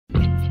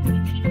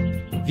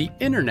The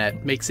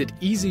internet makes it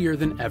easier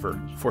than ever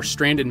for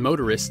stranded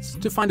motorists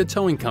to find a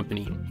towing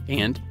company,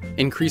 and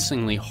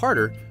increasingly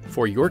harder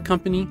for your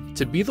company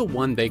to be the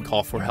one they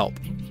call for help.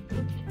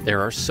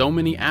 There are so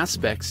many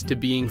aspects to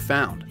being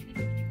found: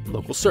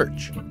 local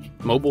search,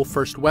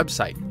 mobile-first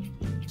website,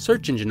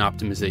 search engine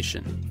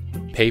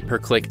optimization,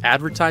 pay-per-click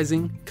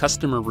advertising,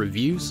 customer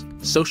reviews,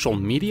 social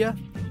media.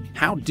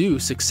 How do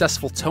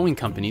successful towing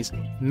companies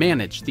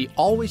manage the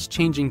always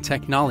changing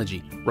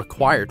technology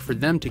required for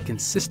them to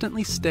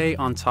consistently stay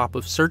on top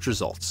of search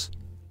results?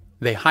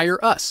 They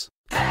hire us,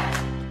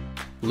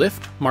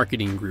 Lyft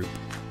Marketing Group.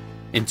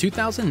 In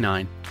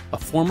 2009, a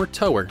former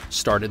tower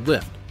started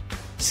Lyft.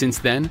 Since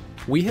then,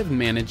 we have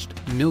managed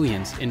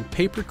millions in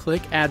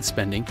pay-per-click ad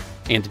spending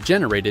and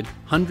generated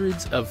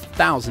hundreds of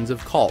thousands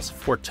of calls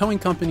for towing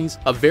companies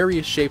of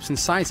various shapes and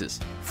sizes,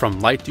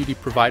 from light-duty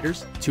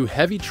providers to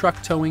heavy truck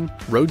towing,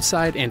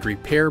 roadside and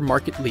repair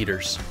market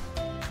leaders.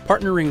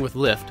 Partnering with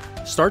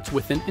Lyft starts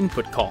with an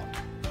input call.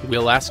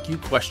 We'll ask you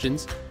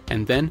questions,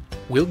 and then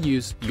we'll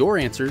use your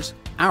answers,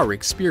 our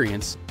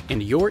experience,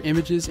 and your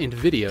images and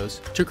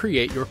videos to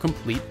create your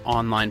complete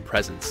online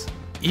presence.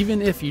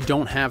 Even if you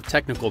don't have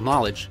technical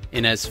knowledge,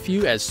 in as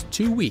few as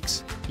 2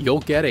 weeks,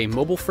 you'll get a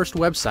mobile-first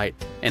website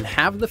and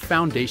have the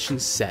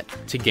foundations set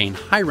to gain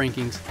high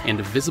rankings and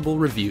visible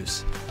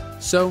reviews.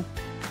 So,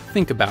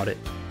 think about it.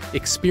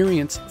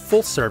 Experience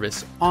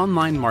full-service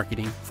online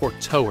marketing for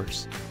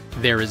towers.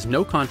 There is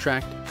no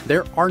contract,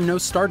 there are no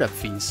startup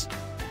fees.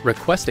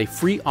 Request a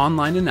free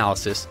online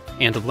analysis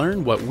and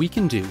learn what we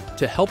can do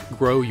to help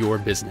grow your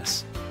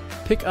business.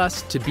 Pick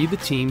us to be the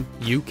team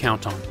you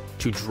count on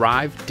to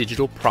drive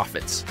digital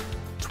profits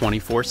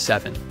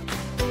 24/7.